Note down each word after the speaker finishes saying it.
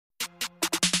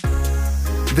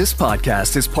This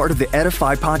podcast is part of the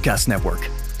Edify Podcast Network.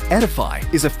 Edify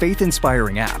is a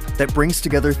faith-inspiring app that brings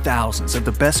together thousands of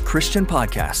the best Christian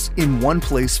podcasts in one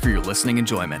place for your listening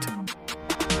enjoyment.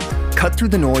 Cut through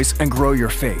the noise and grow your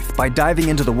faith by diving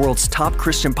into the world's top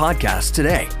Christian podcasts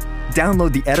today.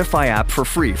 Download the Edify app for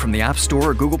free from the App Store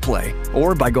or Google Play,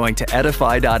 or by going to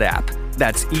edify.app.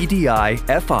 That's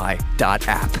EDIFI.app.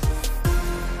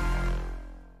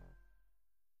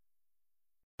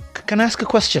 Can I ask a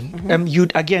question? Mm-hmm.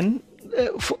 You'd again,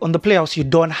 on the Playhouse, you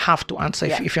don't have to answer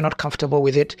if you're not comfortable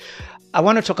with it. I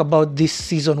want to talk about this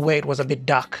season where it was a bit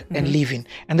dark and leaving.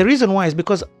 And the reason why is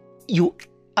because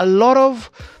a lot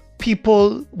of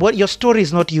people, your story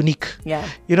is not unique. Yeah.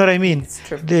 You know what I mean? It's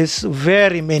true. There's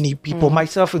very many people,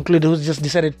 myself included, who just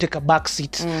decided to take a back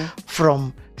seat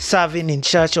from serving in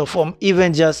church or from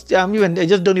even just, I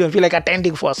just don't even feel like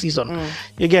attending for a season.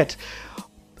 You get?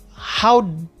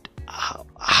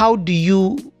 How do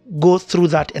you go through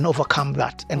that and overcome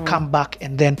that and come back?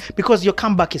 And then, because your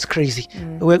comeback is crazy.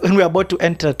 When we're about to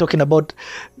enter talking about,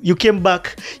 you came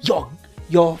back, your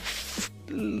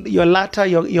latter,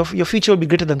 your future will be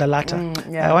greater than the latter.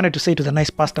 I wanted to say to the nice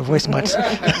pastor voice, but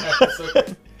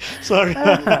sorry.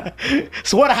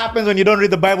 So what happens when you don't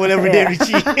read the Bible every day,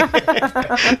 Richie?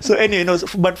 So anyway,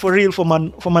 but for real, from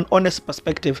an honest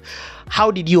perspective,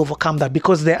 how did you overcome that?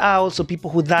 Because there are also people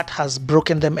who that has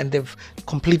broken them and they've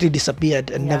completely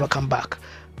disappeared and never come back.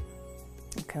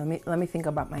 Okay, let me think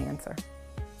about my answer.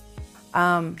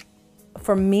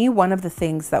 For me, one of the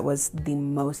things that was the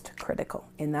most critical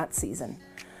in that season,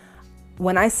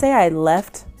 when I say I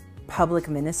left public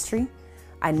ministry,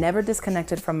 I never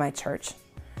disconnected from my church.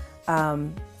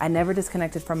 I never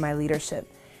disconnected from my leadership.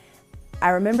 I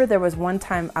remember there was one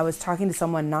time I was talking to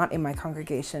someone not in my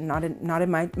congregation, not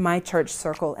in my church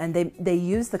circle, and they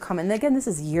used the comment, and again, this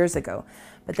is years ago,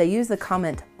 but they used the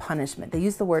comment punishment. They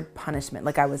used the word punishment,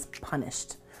 like I was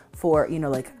punished for,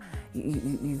 like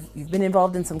you've been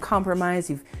involved in some compromise,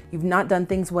 you've not done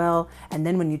things well, and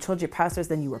then when you told your pastors,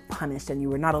 then you were punished and you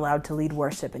were not allowed to lead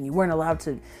worship and you weren't allowed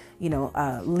to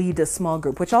lead a small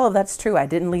group, which all of that's true. I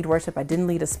didn't lead worship. I didn't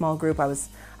lead a small group. I was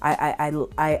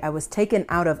taken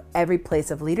out of every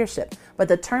place of leadership. But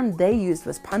the term they used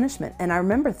was punishment. And I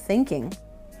remember thinking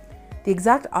the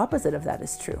exact opposite of that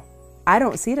is true. I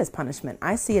don't see it as punishment.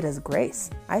 I see it as grace.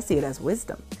 I see it as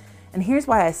wisdom. And here's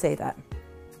why I say that.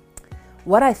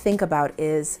 What I think about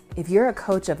is if you're a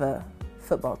coach of a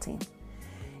football team,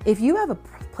 if you have a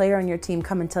player on your team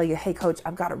come and tell you, hey, coach,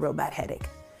 I've got a real bad headache.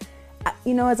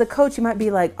 As a coach, you might be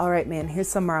like, all right, man, here's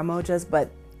some Maramojas, but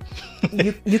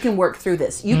you can work through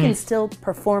this. You can still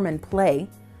perform and play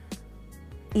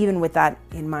even with that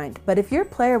in mind. But if your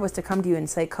player was to come to you and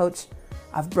say, coach,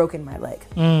 I've broken my leg,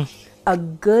 a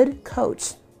good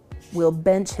coach will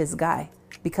bench his guy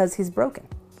because he's broken.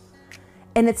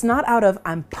 And it's not out of,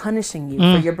 I'm punishing you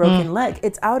for your broken leg.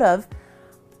 It's out of,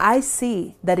 I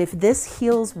see that if this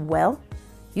heals well,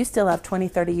 you still have 20,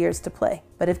 30 years to play.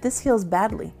 But if this heals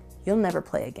badly, you'll never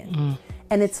play again.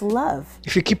 And it's love.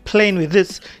 If you keep playing with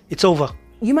this, it's over.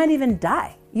 You might even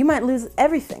die. You might lose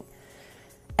everything.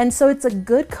 And so it's a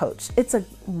good coach. It's a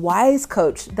wise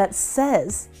coach that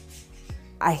says,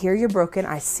 I hear you're broken.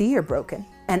 I see you're broken.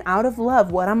 And out of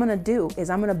love, what I'm going to do is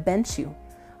I'm going to bench you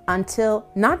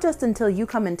not just until you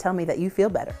come and tell me that you feel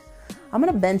better. I'm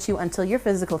going to bench you until your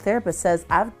physical therapist says,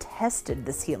 I've tested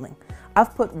this healing.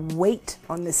 I've put weight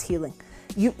on this healing.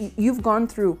 You've gone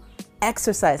through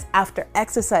exercise after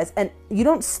exercise, and you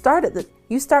don't start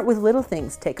you start with little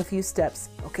things. Take a few steps.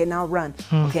 Okay, now run.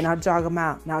 Okay, now jog a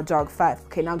mile. Now jog 5.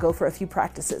 Okay, now go for a few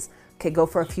practices. Okay, go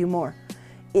for a few more.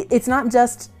 It's not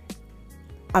just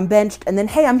I'm benched and then,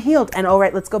 hey, I'm healed. And all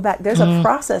right, let's go back. There's a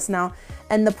process now.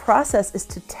 And the process is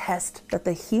to test that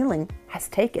the healing has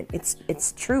taken.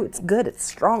 It's true, it's good, it's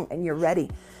strong, and you're ready.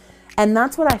 And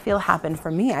that's what I feel happened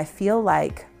for me. I feel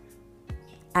like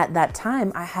at that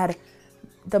time, I had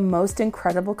the most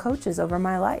incredible coaches over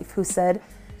my life who said,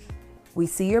 we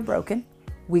see you're broken,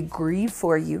 we grieve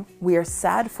for you, we are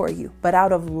sad for you, but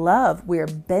out of love, we are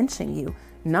benching you,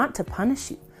 not to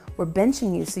punish you. We're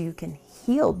benching you so you can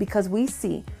heal, because we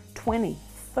see 20,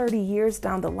 30 years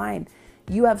down the line,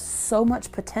 you have so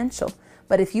much potential.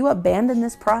 But if you abandon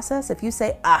this process, if you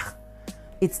say,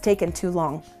 it's taken too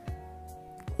long,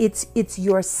 it's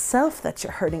yourself that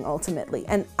you're hurting ultimately.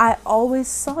 And I always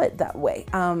saw it that way.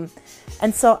 And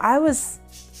so I was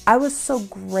so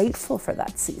grateful for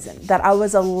that season, that I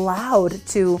was allowed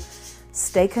to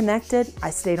stay connected. I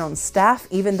stayed on staff,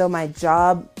 even though my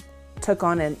job took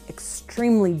on an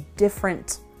extremely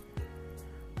different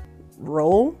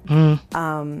role.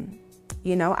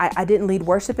 You know, I didn't lead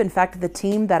worship. In fact, the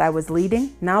team that I was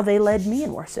leading, now they led me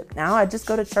in worship. Now I just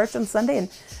go to church on Sunday, and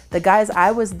the guys,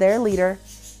 I was their leader.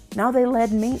 Now they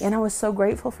led me, and I was so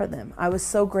grateful for them. I was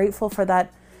so grateful for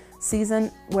that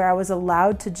season where I was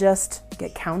allowed to just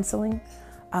get counseling.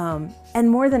 And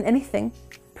more than anything,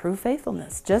 prove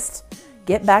faithfulness. Just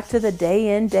get back to the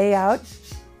day in, day out,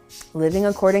 living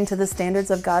according to the standards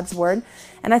of God's word.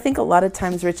 And I think a lot of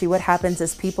times, Richie, what happens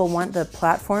is people want the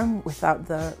platform without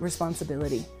the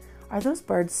responsibility. Are those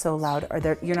birds so loud?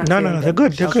 You're not? No, they're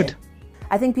good. They're good.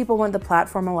 I think people want the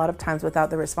platform a lot of times without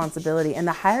the responsibility. And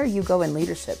the higher you go in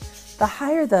leadership, the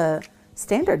higher the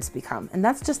standards become. And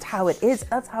that's just how it is.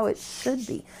 That's how it should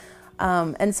be.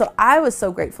 And so I was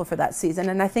so grateful for that season.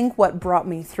 And I think what brought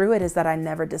me through it is that I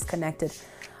never disconnected.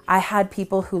 I had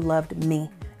people who loved me,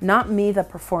 not me, the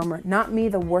performer, not me,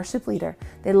 the worship leader.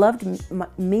 They loved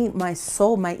me, my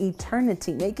soul, my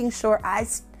eternity, making sure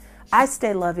I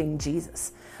stay loving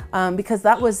Jesus. Because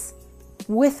that was,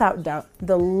 without doubt,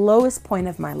 the lowest point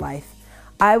of my life.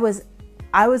 I was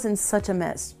in such a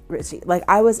mess, Richie. Like,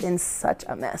 I was in such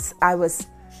a mess. I was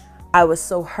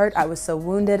so hurt. I was so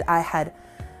wounded. I had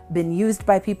been used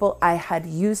by people. I had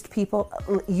used people.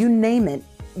 You name it.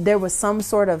 There was some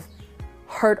sort of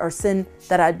hurt or sin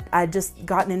that I'd just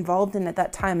gotten involved in at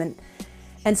that time.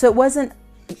 And so it wasn't,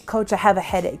 Coach, I have a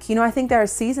headache. You know, I think there are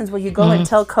seasons where you go and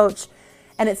tell Coach,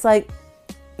 and it's like,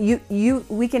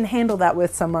 we can handle that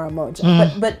with some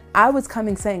emoji. But I was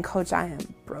coming saying, Coach, I am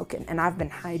broken, and I've been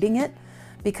hiding it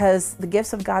because the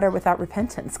gifts of God are without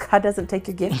repentance. God doesn't take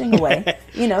your gifting away,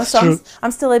 you know, so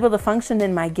I'm still able to function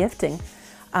in my gifting.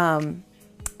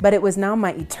 But it was now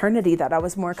my eternity that I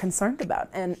was more concerned about.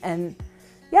 And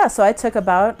yeah, so I took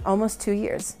about almost 2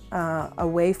 years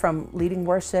away from leading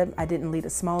worship. I didn't lead a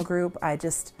small group. I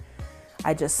just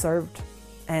served.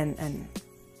 And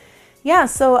yeah,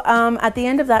 so at the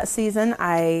end of that season,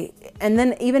 and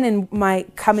then even in my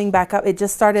coming back up, it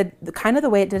just started kind of the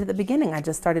way it did at the beginning. I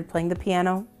just started playing the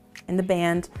piano in the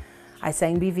band. I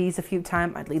sang BVs a few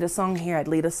times. I'd lead a song here, I'd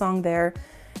lead a song there.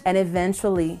 And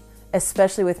eventually,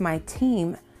 especially with my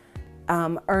team,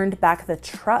 earned back the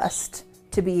trust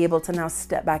to be able to now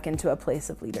step back into a place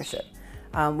of leadership,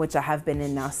 which I have been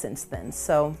in now since then.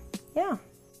 So, yeah.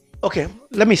 Okay,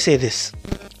 let me say this.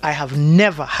 I have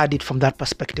never had it from that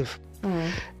perspective.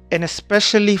 And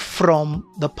especially from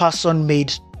the person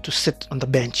made to sit on the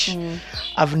bench.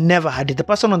 I've never had it. The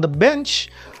person on the bench,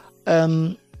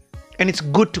 and it's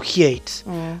good to hear it.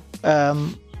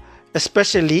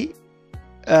 Especially,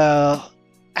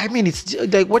 I mean, it's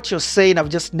like what you're saying, I've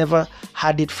just never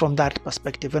had it from that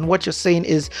perspective. And what you're saying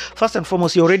is, first and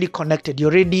foremost, you're already connected.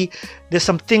 There's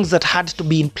some things that had to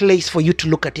be in place for you to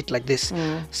look at it like this.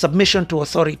 Submission to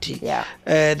authority. Yeah.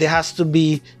 There has to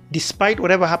be, despite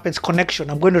whatever happens, connection.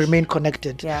 I'm going to remain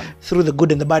connected through the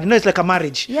good and the bad. You know, it's like a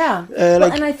marriage. Yeah.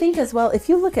 Well, and I think as well, if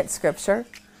you look at scripture,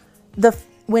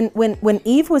 when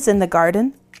Eve was in the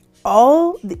garden,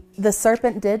 all the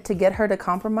serpent did to get her to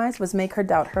compromise was make her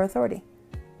doubt her authority.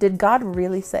 Did God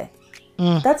really say?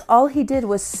 That's all he did,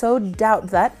 was sow doubt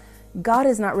that God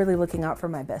is not really looking out for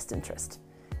my best interest.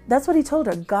 That's what he told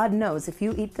her. God knows if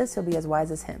you eat this, you'll be as wise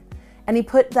as him. And he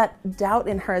put that doubt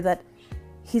in her that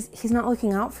he's not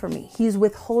looking out for me. He's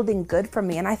withholding good from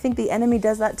me. And I think the enemy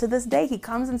does that to this day. He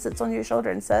comes and sits on your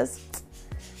shoulder and says,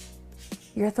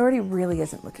 your authority really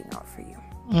isn't looking out for you.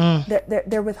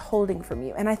 They're withholding from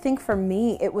you. And I think for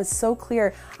me, it was so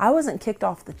clear. I wasn't kicked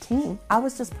off the team. I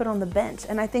was just put on the bench.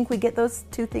 And I think we get those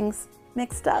two things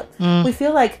mixed up. We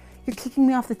feel like you're kicking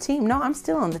me off the team. No, I'm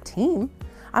still on the team.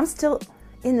 I'm still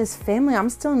in this family. I'm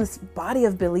still in this body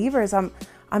of believers.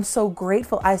 I'm so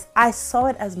grateful. I saw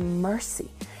it as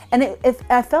mercy. And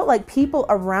I felt like people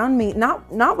around me,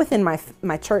 not within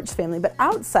my church family, but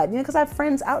outside, you know, because I have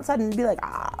friends outside and be like,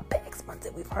 big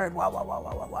expensive, we've heard,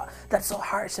 wow. That's so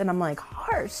harsh. And I'm like,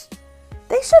 harsh?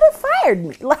 They should have fired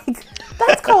me. Like,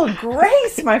 that's called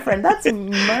grace, my friend. That's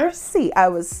mercy. I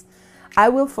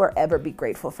will forever be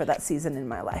grateful for that season in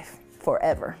my life.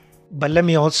 Forever. But let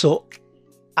me also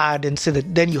add and say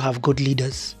that then you have good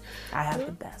leaders. I have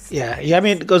the best. Yeah. I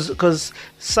mean, because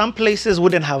some places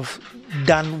wouldn't have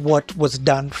done what was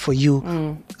done for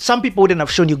you. Some people wouldn't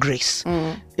have shown you grace.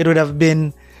 It would have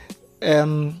been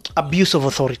abuse of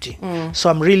authority. So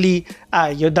I'm really,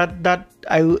 that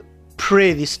I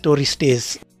pray this story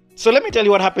stays. So let me tell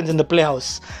you what happens in the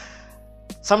Playhouse.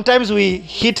 Sometimes we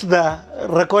hit the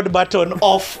record button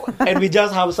off and we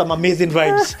just have some amazing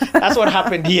vibes. That's what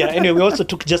happened here. Anyway, we also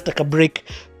took just like a break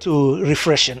to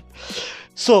refreshing.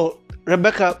 So,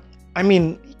 Rebecca, I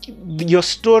mean, your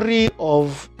story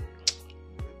of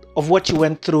what you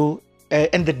went through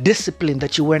and the discipline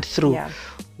that you went through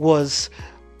was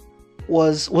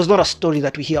not a story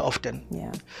that we hear often.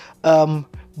 Yeah.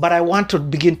 But I want to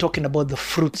begin talking about the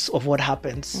fruits of what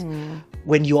happens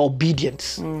when you're obedient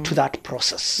to that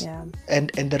process,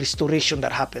 and the restoration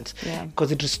that happens,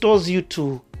 because it restores you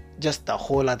to just a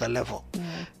whole other level.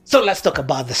 So let's talk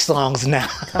about the songs now.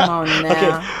 Come on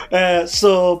now. Okay.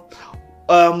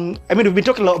 I mean, we've been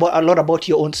talking a lot about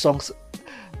your own songs.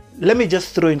 Let me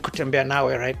just throw in Kutembea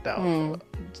Nawe right now.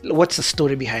 What's the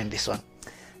story behind this one?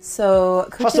 So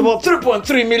first of all,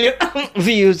 3.3 million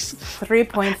views,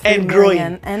 3.3 and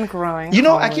million and growing. You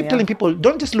know, I keep telling people,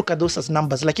 don't just look at those as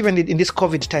numbers. Like even in this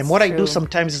COVID time, what I do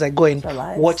sometimes is I go and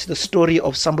watch the story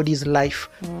of somebody's life,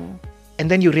 and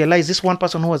then you realize this one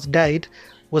person who has died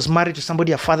was married to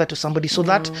somebody, a father to somebody, so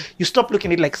that you stop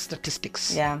looking at it like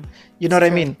statistics. Yeah, you know what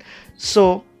I mean?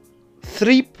 So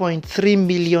 3.3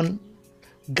 million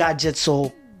gadgets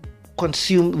or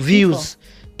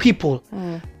people.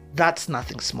 That's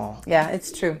nothing small. Yeah,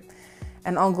 it's true.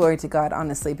 And all glory to God,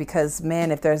 honestly, because man,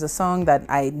 if there's a song that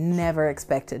I never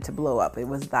expected to blow up, it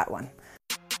was that one.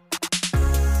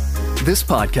 This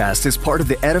podcast is part of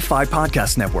the Edify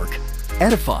Podcast Network.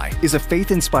 Edify is a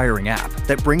faith-inspiring app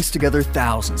that brings together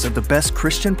thousands of the best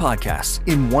Christian podcasts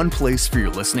in one place for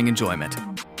your listening enjoyment.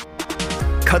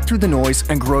 Cut through the noise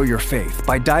and grow your faith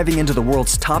by diving into the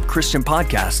world's top Christian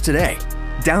podcasts today.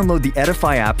 Download the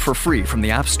Edify app for free from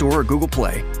the App Store or Google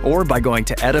Play, or by going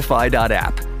to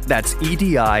edify.app. That's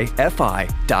EDIFI.app.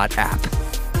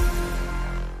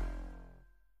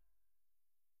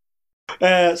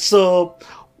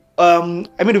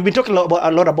 I mean, we've been talking a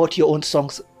lot about your own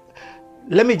songs.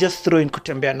 Let me just throw in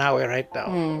Kutembea Nawe right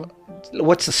now.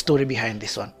 What's the story behind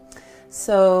this one?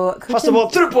 So first of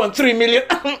all, 3.3 million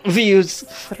views,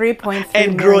 3.3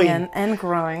 and million and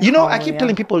growing. You know, I keep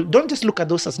telling people, don't just look at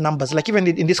those as numbers. Like even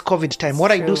in this COVID time,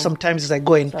 what I do sometimes is I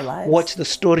go and watch the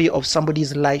story of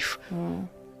somebody's life, and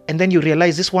then you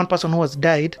realize this one person who has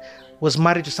died was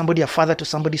married to somebody, a father to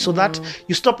somebody, so that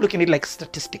you stop looking at it like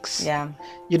statistics. Yeah,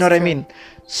 you know what I mean?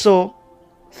 So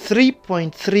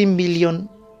 3.3 million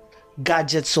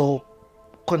gadgets or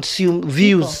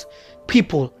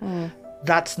people.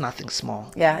 That's nothing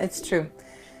small. Yeah, it's true.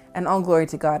 And all glory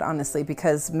to God, honestly,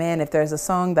 because man, if there's a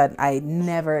song that I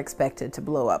never expected to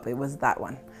blow up, it was that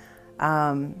one.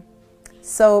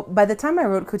 So by the time I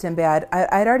wrote Kutembea,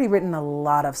 I'd already written a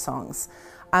lot of songs.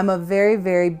 I'm a very,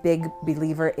 very big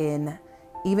believer in,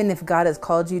 even if God has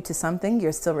called you to something,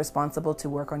 you're still responsible to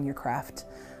work on your craft.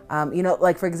 You know,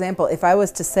 like for example, if I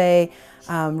was to say,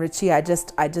 Richie, I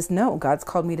just know God's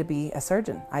called me to be a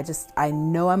surgeon. I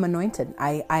know I'm anointed.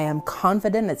 I am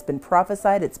confident. It's been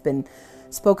prophesied. It's been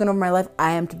spoken over my life.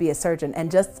 I am to be a surgeon. And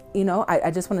just, you know,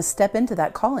 I just want to step into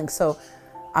that calling. So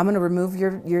I'm going to remove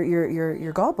your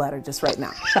gallbladder just right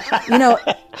now. You know,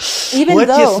 even what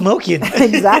though you're smoking.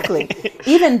 Exactly.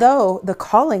 Even though the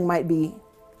calling might be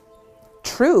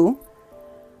true,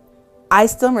 I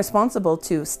still am responsible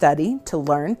to study, to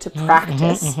learn, to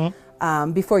practice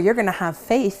before you're going to have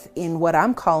faith in what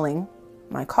I'm calling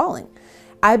my calling.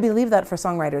 I believe that for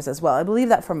songwriters as well. I believe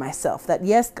that for myself, that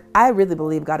yes, I really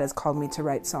believe God has called me to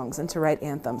write songs and to write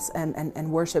anthems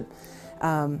and worship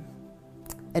and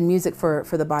music for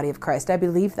the body of Christ. I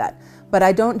believe that. But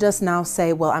I don't just now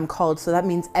say, well, I'm called, so that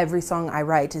means every song I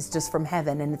write is just from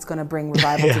heaven and it's going to bring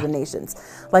revival to the nations.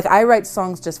 Like I write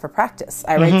songs just for practice.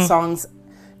 I write songs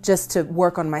just to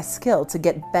work on my skill, to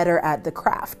get better at the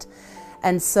craft.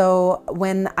 And so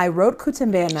when I wrote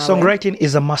Kutembea Nawe, songwriting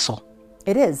is a muscle.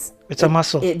 It is. It's a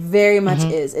muscle. It very much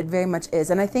is. It very much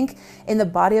is. And I think in the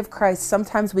body of Christ,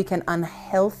 sometimes we can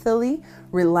unhealthily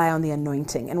rely on the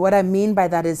anointing. And what I mean by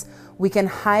that is we can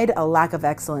hide a lack of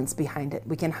excellence behind it.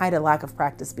 We can hide a lack of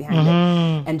practice behind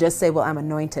it and just say, well, I'm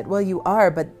anointed. Well, you are,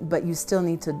 but you still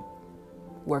need to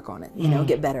work on it, you know,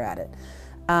 get better at it.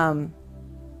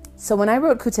 So when I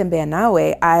wrote Kutembea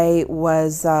Nawe, I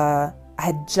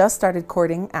had just started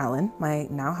courting Alan, my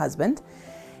now husband.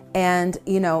 And,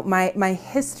 you know, my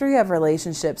history of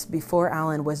relationships before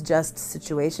Alan was just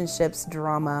situationships,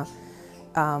 drama,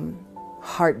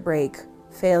 heartbreak,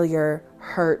 failure,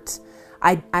 hurt.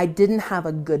 I didn't have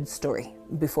a good story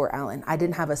before Alan. I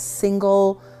didn't have a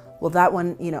single, well, that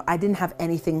one, you know, I didn't have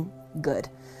anything good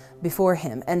before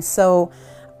him. And so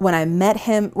when I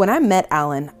met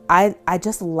Alan, I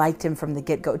just liked him from the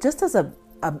get-go, just as a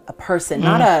person,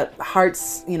 not a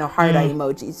hearts, you know, heart eye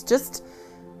emojis.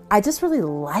 I just really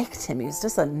liked him. He was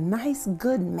just a nice,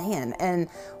 good man. And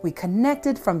we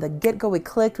connected from the get-go. We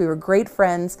clicked. We were great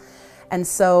friends. And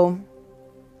so,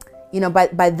 you know,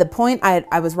 by the point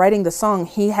I was writing the song,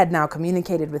 he had now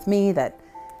communicated with me that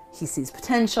he sees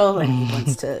potential and he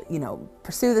wants to,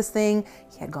 pursue this thing.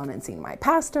 He had gone and seen my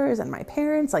pastors and my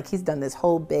parents. Like, he's done this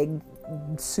whole big,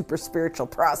 super spiritual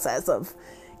process of,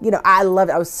 I loved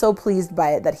it. I was so pleased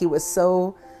by it that he was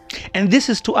so. And this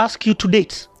is to ask you to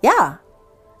date. Yeah.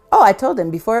 Oh, I told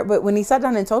him before, but when he sat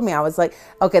down and told me, I was like,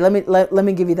 okay, let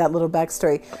me give you that little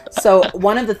backstory. So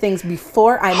one of the things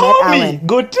before I met Alan.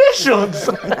 Quotations.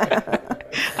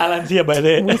 Alan's here by the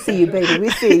way. We see you, baby. We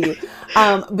see you.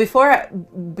 Before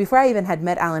I even had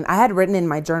met Alan, I had written in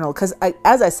my journal, because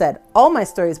as I said, all my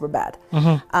stories were bad.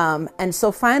 And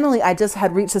so finally, I just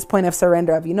had reached this point of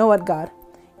surrender of, you know what, God,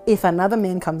 if another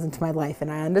man comes into my life, and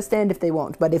I understand if they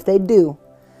won't, but if they do,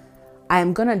 I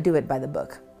am going to do it by the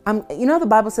book. The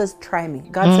Bible says, try me.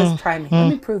 God says, try me. Let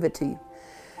me prove it to you.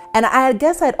 And I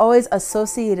guess I'd always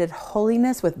associated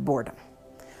holiness with boredom.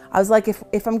 I was like,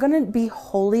 if I'm going to be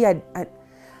holy, I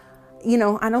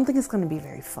don't think it's going to be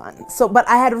very fun. So, but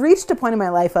I had reached a point in my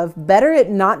life of better it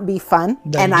not be fun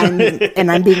and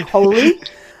I'm being holy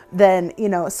than,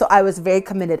 so I was very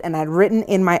committed, and I had written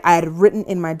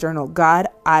in my journal, God,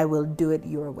 I will do it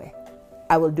your way.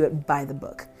 I will do it by the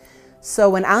book.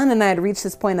 So when Alan and I had reached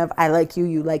this point of, I like you,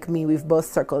 you like me, we've both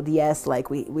circled yes,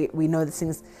 like we know these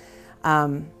things.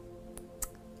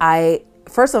 I,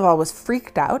 first of all, was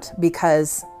freaked out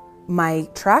because my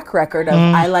track record of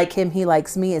I like him, he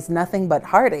likes me is nothing but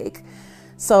heartache.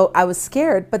 So I was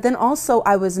scared, but then also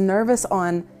I was nervous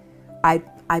on, I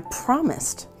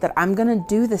promised that I'm going to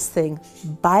do this thing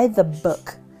by the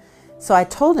book. So I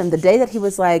told him the day that he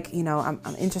was like, I'm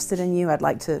interested in you, I'd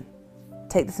like to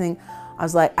take this thing. I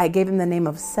was like, I gave him the name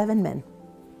of 7 men: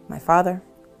 my father,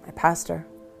 my pastor,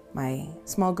 my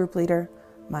small group leader,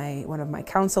 one of my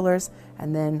counselors,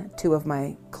 and then 2 of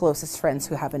my closest friends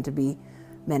who happen to be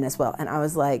men as well. And I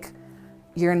was like,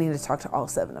 you're gonna need to talk to all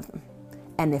 7 of them.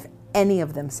 And if any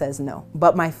of them says no,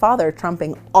 but my father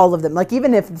trumping all of them, like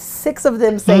even if 6 of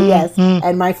them say yes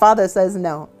and my father says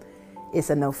no,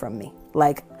 it's a no from me.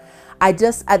 Like, at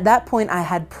that point, I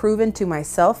had proven to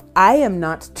myself, I am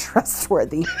not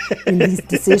trustworthy in these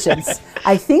decisions.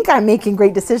 I think I'm making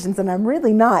great decisions and I'm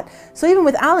really not. So even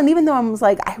with Alan, even though I was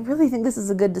like, I really think this is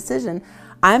a good decision,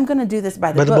 I'm going to do this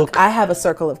by the book. I have a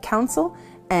circle of counsel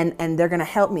and they're going to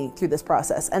help me through this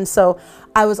process. And so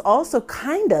I was also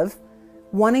kind of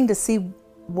wanting to see,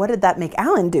 what did that make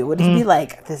Alan do? Would he be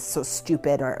like, this is so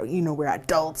stupid, or, we're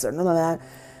adults, or none of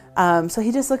that. So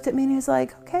he just looked at me and he was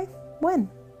like, okay, when?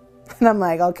 And I'm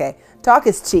like, okay, talk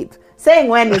is cheap. Saying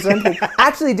when is one thing.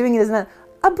 Actually doing it is not.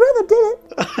 A brother did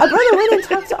it. A brother went and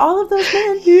talked to all of those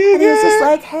men. Yeah. And he was just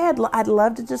like, hey, I'd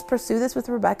love to just pursue this with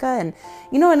Rebecca. And,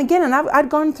 and again, I'd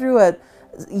gone through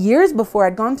years before,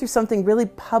 I'd gone through something really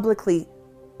publicly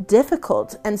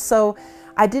difficult. And so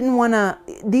I didn't want to,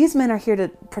 these men are here to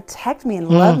protect me and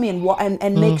love me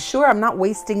and make sure I'm not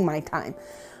wasting my time.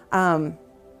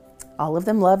 All of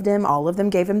them loved him. All of them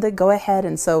gave him the go ahead.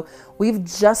 And so we've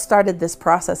just started this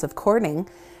process of courting,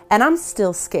 and I'm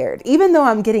still scared, even though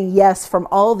I'm getting yes from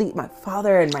my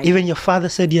father and even your father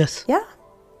said yes. Yeah.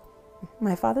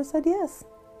 My father said yes.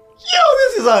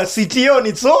 This is a CTO on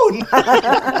its own.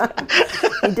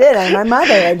 He did. And my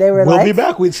mother, they were we'll be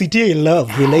back with CTO in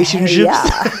love, relationships.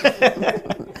 Yeah.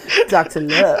 Dr.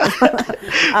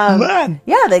 Love. Man.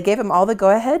 Yeah, they gave him all the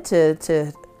go ahead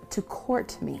to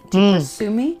court me, to pursue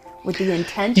me with the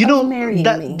intent of marrying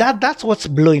me. That's what's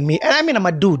blowing me. And I mean, I'm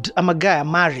a dude. I'm a guy. I'm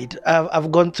married.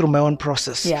 I've gone through my own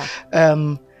process. Yeah.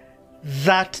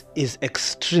 That is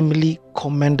extremely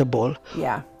commendable.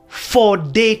 Yeah. For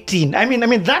dating. I mean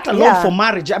that alone for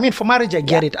marriage. I mean, for marriage, I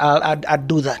get it. I'd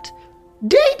do that.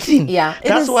 Dating. Yeah.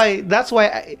 That's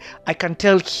why I can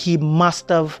tell he must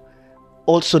have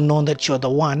also known that you're the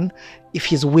one, if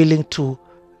he's willing to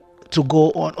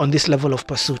go on this level of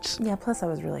pursuit. Yeah, plus I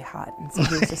was really hot. And so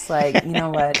he was just like, you know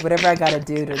what, whatever I got to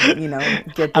do to,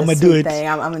 get this thing,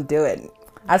 I'm going to do it.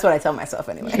 That's what I tell myself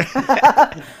anyway.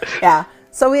 Yeah.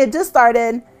 So we had just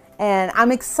started, and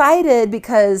I'm excited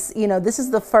because, this is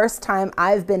the first time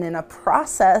I've been in a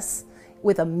process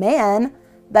with a man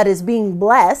that is being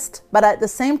blessed. But at the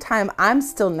same time, I'm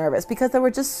still nervous because there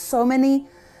were just so many,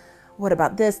 what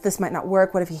about this? This might not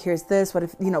work. What if he hears this? What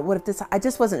if this? I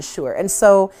just wasn't sure. And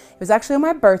so it was actually on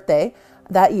my birthday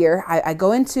that year. I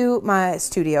go into my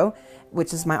studio,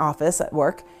 which is my office at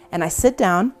work, and I sit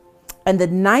down. And the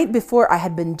night before, I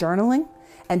had been journaling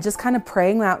and just kind of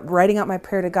writing out my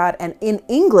prayer to God. And in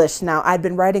English now, I'd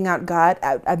been writing out God.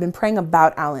 I've been praying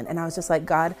about Alan. And I was just like,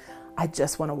 God, I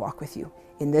just want to walk with you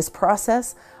in this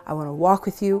process. I want to walk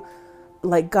with you.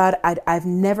 Like, God, I've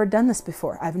never done this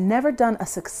before. I've never done a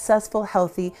successful,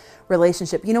 healthy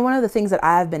relationship. One of the things that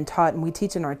I've been taught and we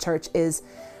teach in our church is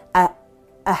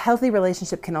a healthy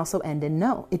relationship can also end in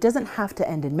no. It doesn't have to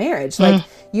end in marriage. Like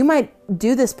you might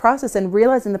do this process and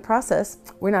realize in the process,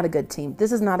 we're not a good team.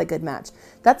 This is not a good match.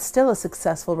 That's still a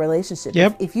successful relationship.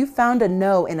 Yep. If you found a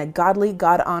no in a godly,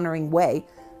 God-honoring way,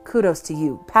 kudos to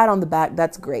you. Pat on the back.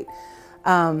 That's great.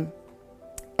 And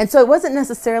so it wasn't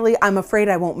necessarily, I'm afraid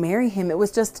I won't marry him. It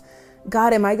was just,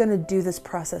 God, am I going to do this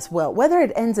process well? Whether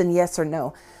it ends in yes or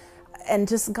no. And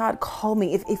just, God, call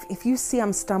me. If you see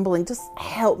I'm stumbling, just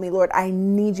help me, Lord. I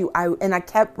need you. And I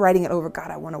kept writing it over.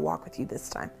 God, I want to walk with you this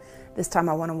time. This time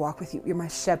I want to walk with you. You're my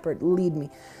shepherd. Lead me.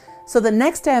 So the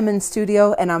next day I'm in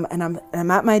studio and I'm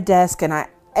at my desk, and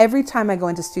every time I go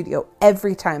into studio,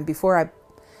 every time before I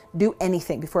do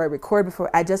anything, before I record,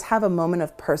 I just have a moment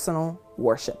of personal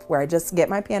worship where I just get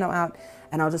my piano out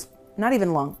and I'll just, not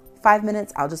even long, 5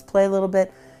 minutes, I'll just play a little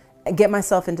bit, get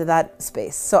myself into that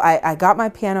space. So I got my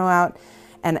piano out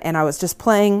and I was just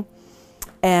playing,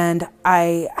 and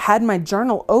I had my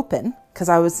journal open because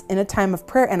I was in a time of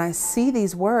prayer, and I see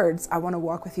these words, I want to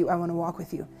walk with you, I want to walk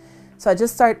with you. So I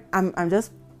just start, I'm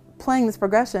just playing this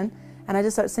progression, and I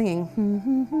just start singing.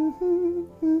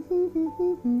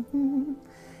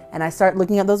 And I start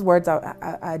looking at those words,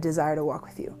 I desire to walk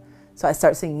with you. So I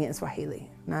start singing it in Swahili.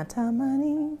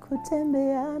 Natamani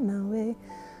kutembea nawe.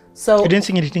 So You didn't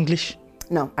sing it in English?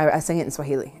 No, I sang it in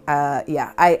Swahili.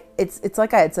 It's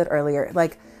like I had said earlier,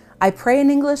 like I pray in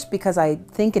English because I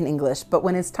think in English, but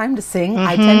when it's time to sing,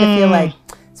 I tend to feel like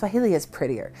Swahili is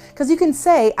prettier. Because you can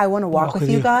say, I want to walk with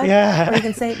you, God. Yeah. Or you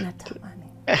can say, Natamani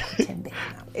kutembea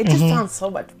nawe. It just sounds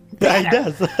so much better. Yeah,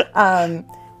 it does.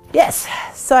 Yes.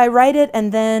 So I write it,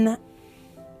 and then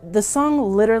the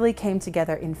song literally came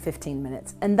together in 15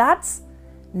 minutes. And that's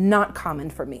not common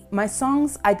for me. My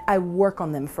songs, I work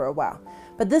on them for a while.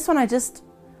 But this one,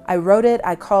 I wrote it.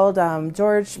 I called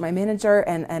George, my manager,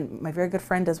 and my very good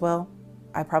friend as well.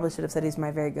 I probably should have said he's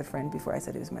my very good friend before I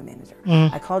said he was my manager.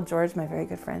 I called George, my very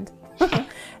good friend.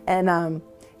 And,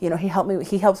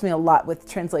 he helps me a lot with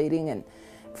translating and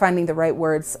finding the right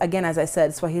words. Again, as I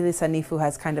said, Swahili Sanifu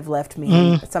has kind of left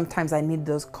me. Sometimes I need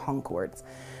those conch words.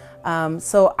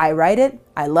 So I write it,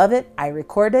 I love it, I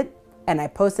record it, and I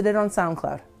posted it on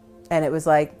SoundCloud. And it was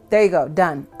like, there you go,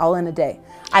 done, all in a day.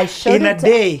 I showed In a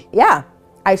day? Yeah.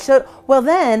 Well,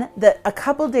 then a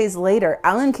couple days later,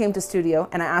 Alan came to studio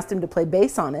and I asked him to play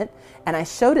bass on it, and I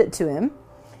showed it to him,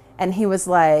 and he was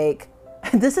like,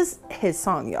 this is his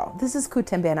song, y'all. This is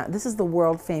Kutembea. This is the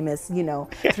world famous,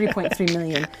 3.3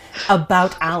 million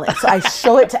about Alan. So I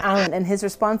show it to Alan, and his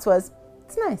response was,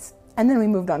 it's nice. And then we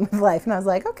moved on with life. And I was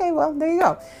like, okay, well, there you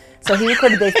go. So he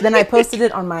recorded bass. Then I posted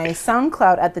it on my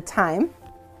SoundCloud at the time.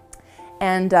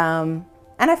 And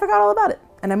I forgot all about it.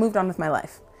 And I moved on with my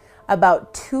life.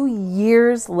 About 2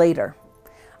 years later,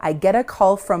 I get a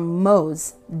call from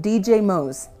Mose, DJ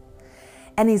Mose.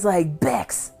 And he's like,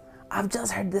 Bex, I've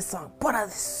just heard this song. What is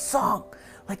this song?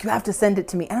 Like, you have to send it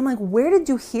to me. And I'm like, where did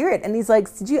you hear it? And he's like,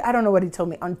 I don't know what he told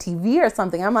me, on TV or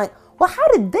something. I'm like, well, how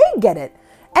did they get it?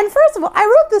 And first of all, I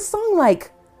wrote this song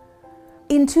like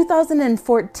in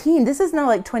 2014. This is now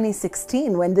like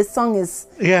 2016 when this song is.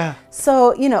 Yeah.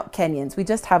 So, Kenyans, we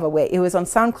just have a way. It was on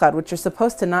SoundCloud, which you're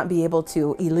supposed to not be able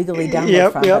to illegally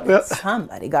download from. But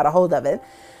somebody got a hold of it.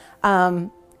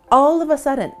 All of a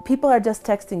sudden, people are just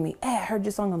texting me, hey, I heard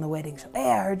your song on the wedding show.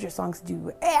 Hey, I heard your songs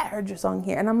hey, I heard your song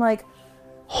here. And I'm like,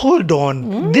 hold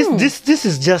on. This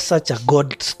is just such a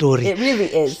God story. It really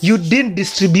is. You didn't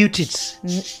distribute it.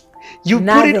 You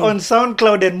Nothing. put it on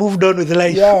SoundCloud and moved on with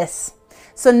life. Yes.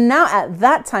 So now by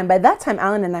that time,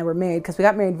 Alan and I were married, because we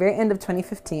got married very end of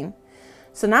 2015.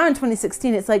 So now in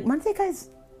 2016, it's like, Monte guys,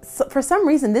 for some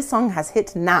reason, this song has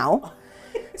hit now.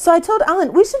 So I told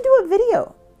Alan, we should do a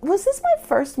video. Was this my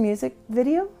first music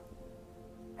video?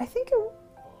 I think it was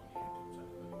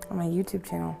on my YouTube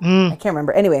channel. I can't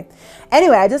remember. Anyway,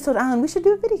 I just told Alan we should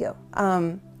do a video.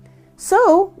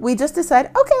 So we just decided,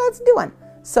 okay, let's do one.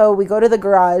 So we go to the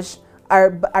garage.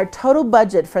 Our total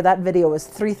budget for that video was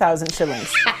 3,000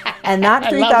 shillings. And that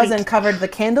 3,000 covered the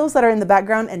candles that are in the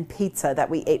background and pizza that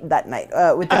we ate that night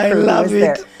with the crew who was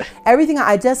there. Everything,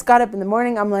 I just got up in the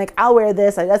morning. I'm like, I'll wear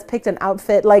this. I just picked an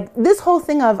outfit. Like this whole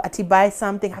thing of to buy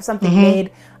something, have something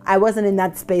made. I wasn't in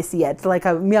that space yet. Like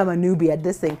I'm a newbie at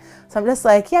this thing. So I'm just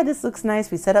like, yeah, this looks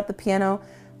nice. We set up the piano.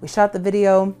 We shot the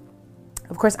video.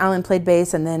 Of course, Alan played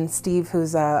bass. And then Steve,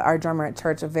 who's our drummer at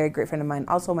church, a very great friend of mine,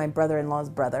 also my brother-in-law's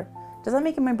brother. Does that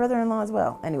make him my brother-in-law as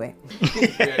well? Anyway,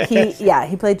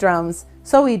 he played drums.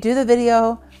 So we do the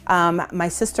video. My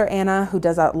sister Anna, who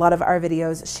does a lot of our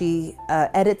videos, she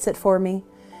edits it for me,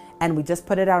 and we just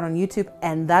put it out on YouTube.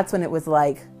 And that's when it was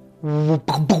like,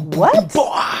 what?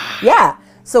 Yeah.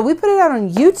 So we put it out on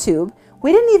YouTube.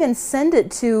 We didn't even send it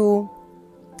to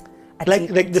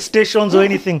Like the stations or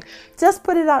anything. Just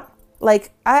put it out.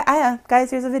 Like,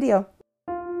 guys, here's a video.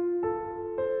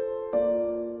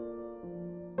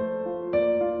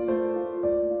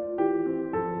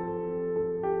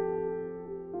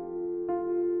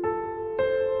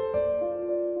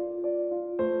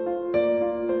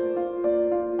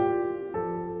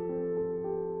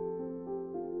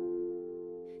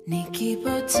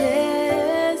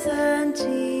 Nikipoteza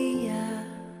njia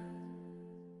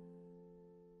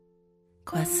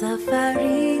kwa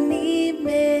safari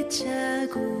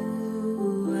nimechagua,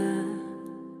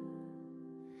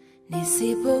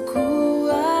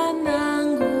 nisipokuwa na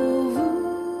nguvu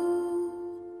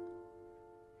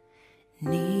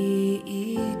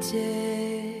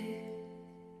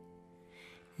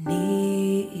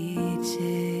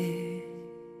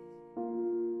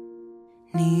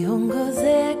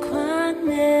niongoze kwa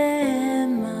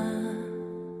neema,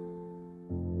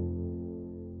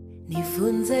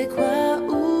 nifunze kwa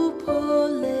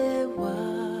upole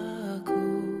wako,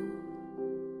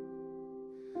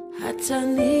 hata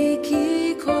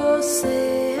nikikosea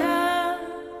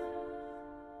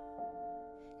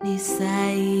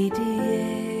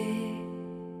nisaidie,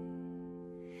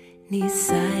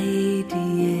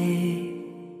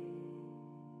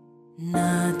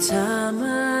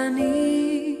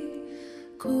 natamani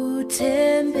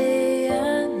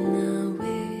kutembea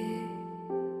nawe,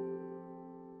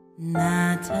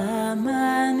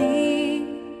 natamani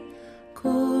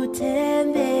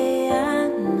kutembea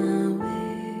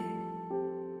nawe,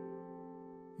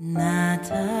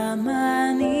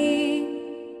 natamani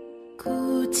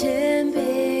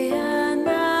kutembea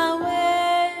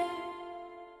nawe,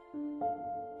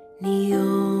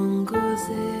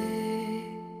 niongoze,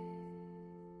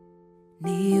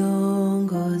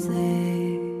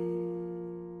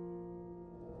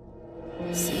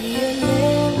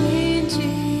 sielewi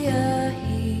njia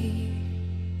hii,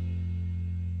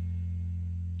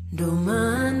 ndo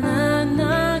maana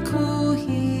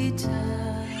nakuhitaji,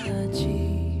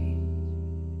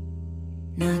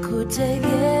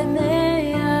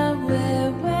 nakutegemea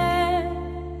wewe,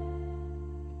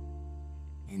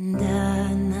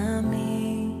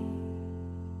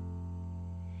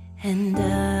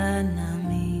 enda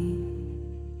nami,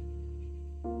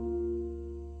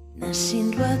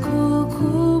 nashindwa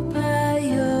kukupa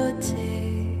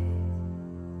yote,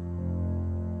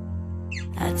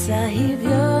 hata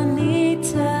hivyo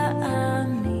nitaamini,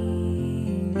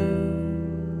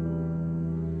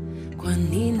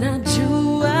 kwani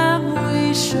najua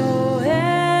mwishowe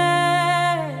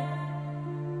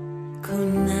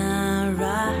kuna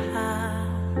raha,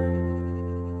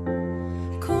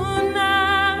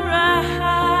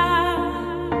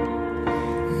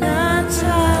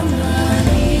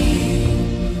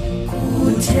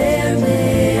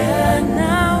 kutembea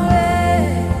nawe,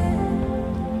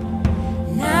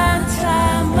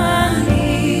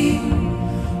 natamani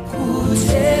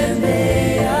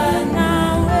kutembea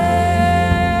nawe,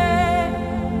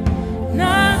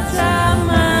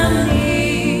 natamani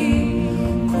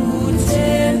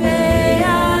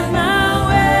kutembea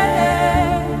nawe,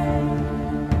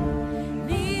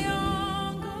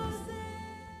 niongoze.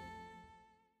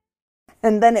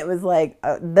 And then it was like,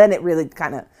 then it really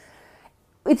kind of,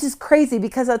 it's just crazy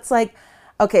because it's like,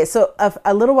 okay, so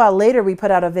a little while later we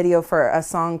put out a video for a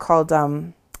song called,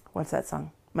 what's that song?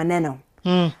 Maneno.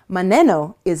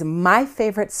 Maneno is my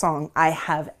favorite song I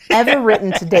have ever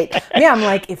written to date. Me, I'm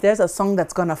like, if there's a song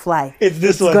that's gonna fly, It's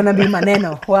this one. It's gonna be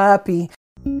Maneno. Wapi.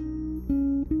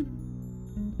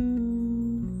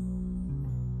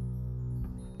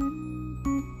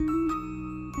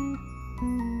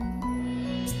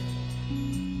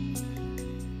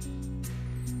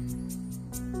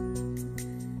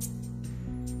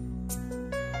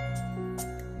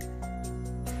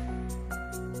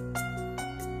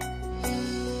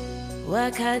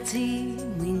 Wakati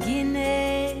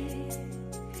mwingine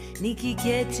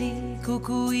nikiketi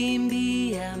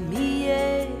kukuimbia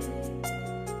mie,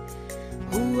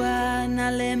 huwa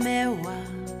nalemewa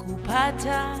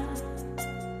kupata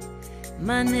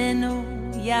maneno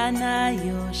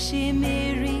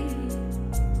yanayoshimiri,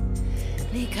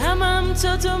 ni kama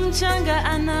mtoto mchanga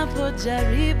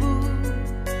anapojaribu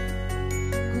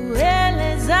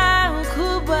kueleza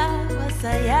ukubwa wa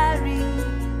sayari,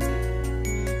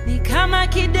 ni kama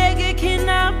kidege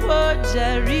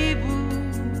kinapojaribu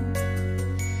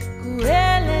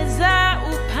kueleza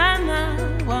upana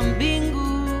wa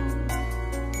mbingu,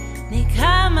 ni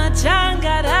kama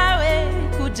changarawe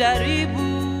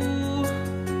kujaribu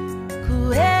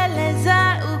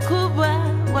kueleza ukubwa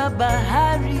wa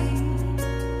bahari.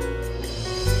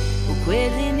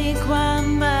 Ukweli ni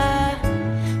kwamba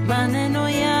maneno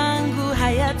yangu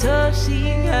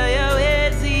hayatoshi,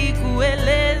 hayawezi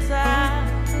kueleza.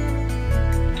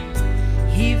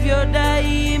 Hivyo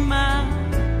daima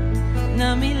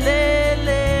na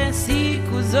milele,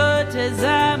 siku zote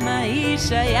za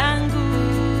maisha yangu,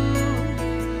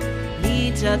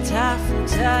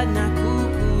 nitatafuta na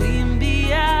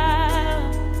kukuimbia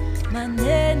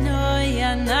maneno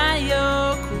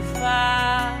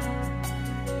yanayokufaa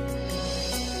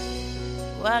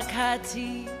wakati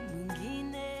mwingine.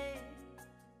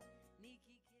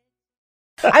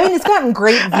 I mean, it's gotten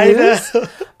great I views, know.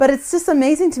 but it's just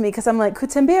amazing to me because I'm like,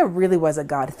 Kutembea really was a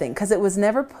God thing because it was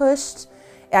never pushed.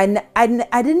 I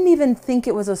didn't even think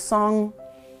it was a song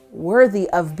worthy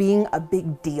of being a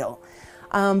big deal.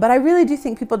 But I really do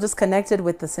think people just connected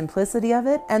with the simplicity of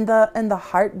it and the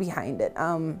heart behind it.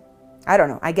 I don't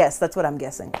know. I guess that's what I'm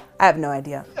guessing. I have no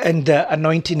idea. And the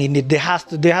anointing in it, there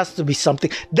has to be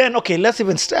something. Then okay, let's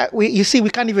even start. You see, we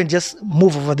can't even just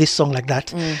move over this song like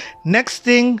that. Next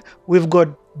thing, we've got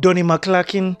Donnie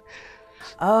McClurkin,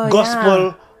 Oh,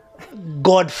 gospel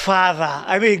godfather.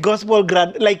 I mean, gospel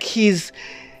grand. Like he's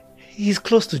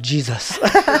close to Jesus.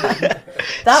 That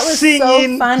was Singing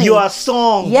so funny. your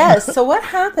song. Yes. So what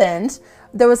happened?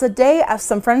 There was a day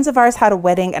some friends of ours had a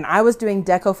wedding and I was doing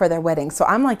deco for their wedding. So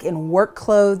I'm like in work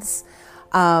clothes.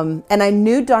 And I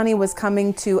knew Donnie was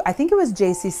coming to, I think it was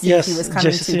JCC. Yes, he was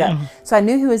coming JCC, to that. So I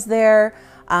knew he was there.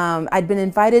 I'd been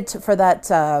invited for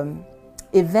that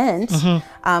event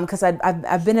because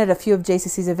I've been at a few of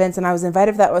JCC's events and I was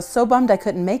invited for that. I was so bummed I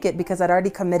couldn't make it because I'd already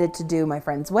committed to do my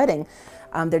friend's wedding,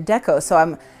 their deco.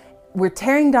 So we're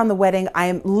tearing down the wedding.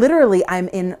 I'm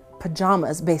in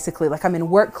pajamas, basically. Like I'm in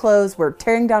work clothes. We're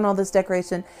tearing down all this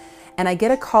decoration. And I get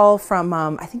a call from,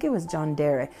 I think it was John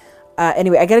Derry.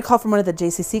 Anyway, I get a call from one of the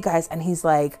JCC guys and he's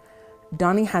like,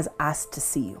 Donnie has asked to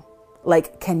see you.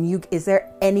 Like, is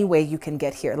there any way you can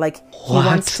get here? Like, he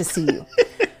wants to see you.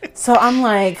 So I'm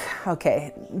like,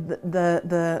 okay,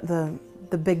 the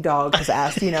big dog has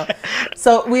asked, you know.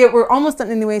 So we're almost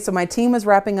done anyway. So my team was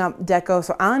wrapping up deco.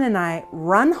 So Alan and I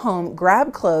run home,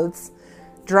 grab clothes,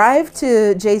 drive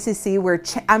to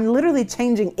JCC. I'm literally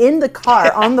changing in the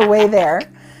car on the way there.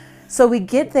 So we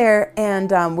get there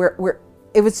and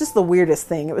it was just the weirdest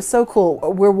thing. It was so cool.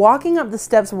 We're walking up the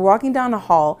steps. We're walking down a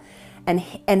hall, and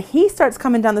he starts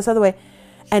coming down this other way,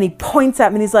 and he points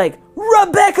at me and he's like,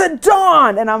 Rebecca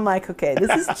Dawn! And I'm like, okay,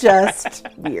 this is just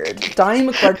weird. Donnie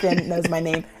McClurkin knows my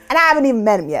name, and I haven't even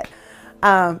met him yet.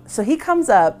 So he comes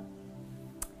up,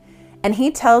 and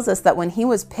he tells us that when he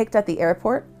was picked at the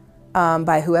airport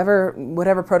by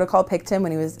whatever protocol picked him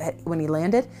when he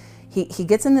landed, he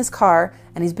gets in this car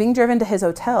and he's being driven to his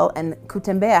hotel, and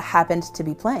Kutembea happened to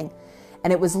be playing.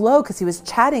 And it was low because he was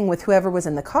chatting with whoever was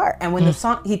in the car. And when the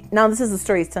song, now this is the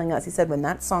story he's telling us. He said, when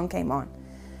that song came on,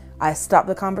 I stopped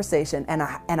the conversation and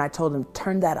I told him,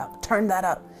 turn that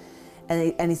up.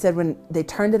 And he said when they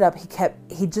turned it up,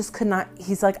 he just could not,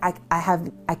 he's like,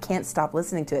 I can't stop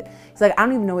listening to it. He's like, I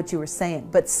don't even know what you were saying,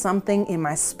 but something in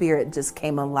my spirit just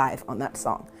came alive on that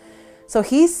song. So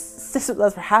he sits with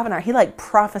us for half an hour. He like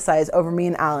prophesies over me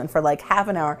and Alan for like half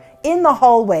an hour in the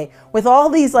hallway with all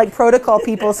these like protocol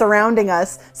people surrounding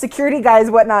us, security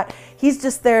guys, whatnot. He's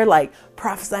just there like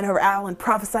prophesying over Alan,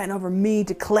 prophesying over me,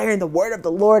 declaring the word of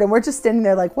the Lord. And we're just standing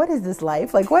there like, what is this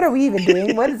life? Like, what are we even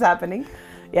doing? What is happening?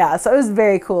 Yeah, so it was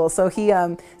very cool. So he,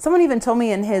 someone even told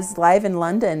me in his Live in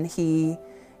London, he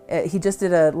just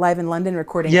did a Live in London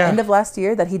recording end of last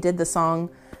year that he did the song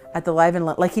at the Live in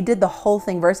London. Like he did the whole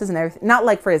thing, verses and everything. Not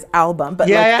like for his album, but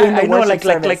like in the worship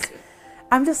service.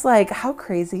 I'm just like, how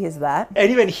crazy is that?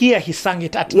 And even here, he sang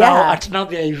it at now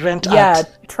the event.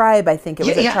 At Tribe, I think it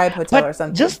was at Tribe Hotel or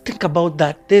something. Just think about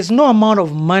that. There's no amount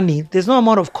of money, there's no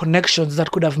amount of connections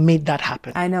that could have made that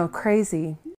happen. I know,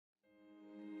 crazy.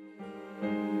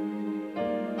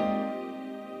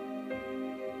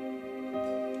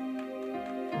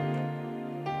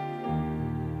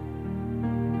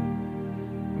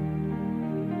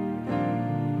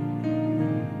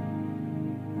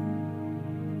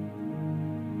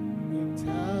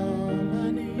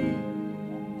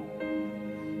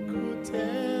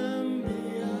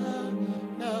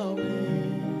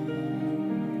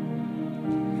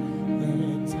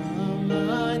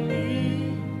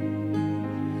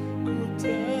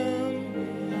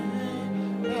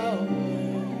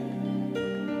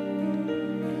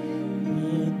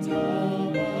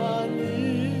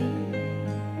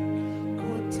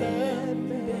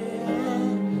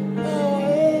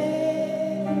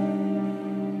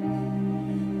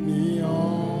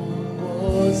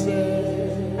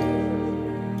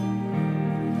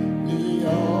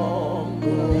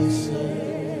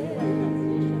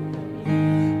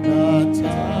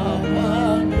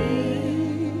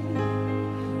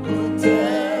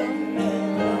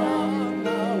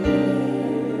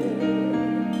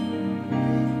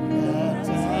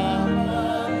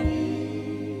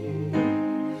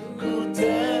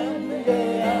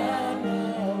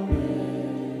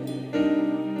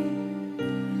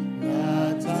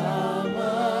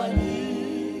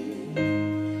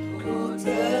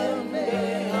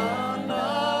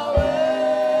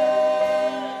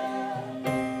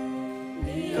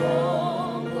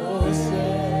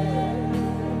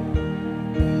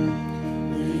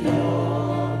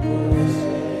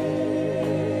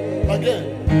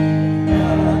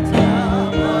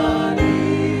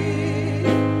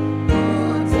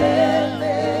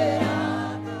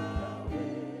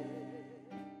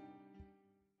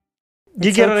 You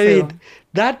It's get so what I true. mean?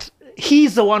 That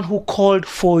he's the one who called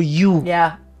for you.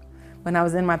 Yeah. When I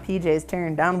was in my PJs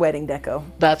tearing down wedding deco.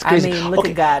 That's crazy. I mean, look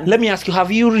at God. Let me ask you: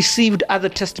 have you received other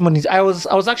testimonies? I was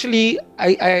actually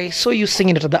I saw you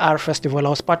singing it at the R Festival. I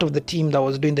was part of the team that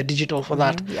was doing the digital for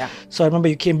that. yeah. So I remember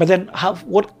you came. But then,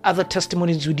 what other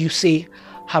testimonies would you say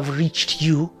have reached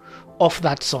you off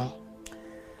that song?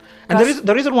 And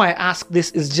the reason why I ask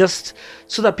this is just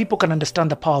so that people can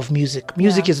understand the power of music.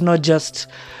 Music is not just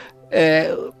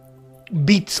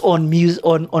beats on music,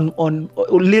 on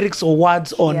lyrics or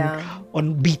words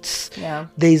on beats. Yeah.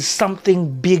 There is something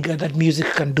bigger that music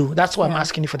can do. That's why I'm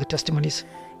asking you for the testimonies.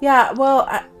 Yeah, well,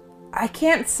 I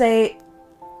can't say.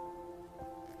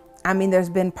 I mean, there's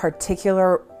been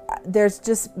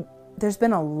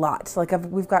a lot. Like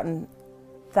we've gotten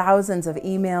thousands of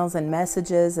emails and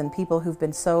messages and people who've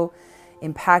been so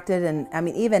impacted. And I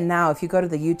mean, even now, if you go to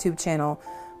the YouTube channel,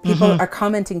 people are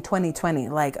commenting 2020,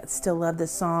 like, still love this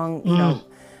song. You know,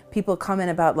 people comment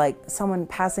about like someone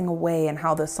passing away and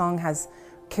how the song has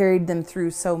carried them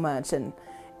through so much. And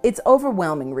it's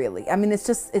overwhelming, really. I mean, it's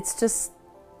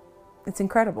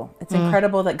incredible. It's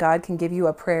incredible that God can give you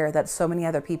a prayer that so many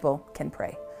other people can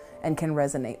pray and can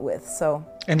resonate with. So,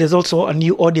 and there's also a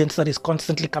new audience that is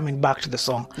constantly coming back to the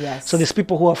song. Yes. So there's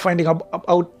people who are finding out,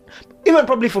 even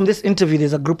probably from this interview,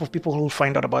 there's a group of people who will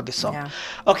find out about this song. Yeah.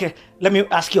 Okay, let me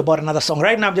ask you about another song.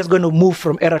 Right now, I'm just going to move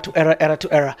from era to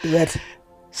era. Yes.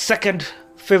 Second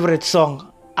favorite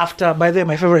song after, by the way,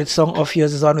 my favorite song of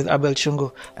yours is one with Abel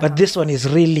Chungu. But this one is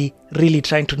really, really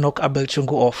trying to knock Abel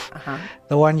Chungu off.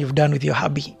 The one you've done with your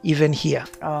hubby, Even Here.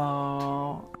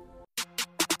 Oh.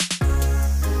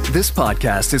 This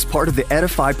podcast is part of the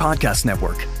Edify Podcast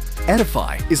Network.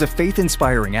 Edify is a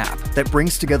faith-inspiring app that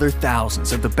brings together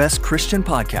thousands of the best Christian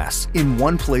podcasts in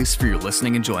one place for your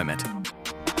listening enjoyment.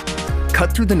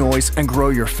 Cut through the noise and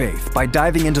grow your faith by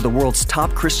diving into the world's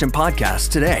top Christian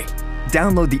podcasts today.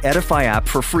 Download the Edify app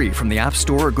for free from the App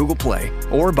Store or Google Play,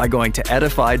 or by going to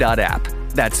edify.app.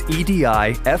 That's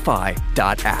EDIFI.app.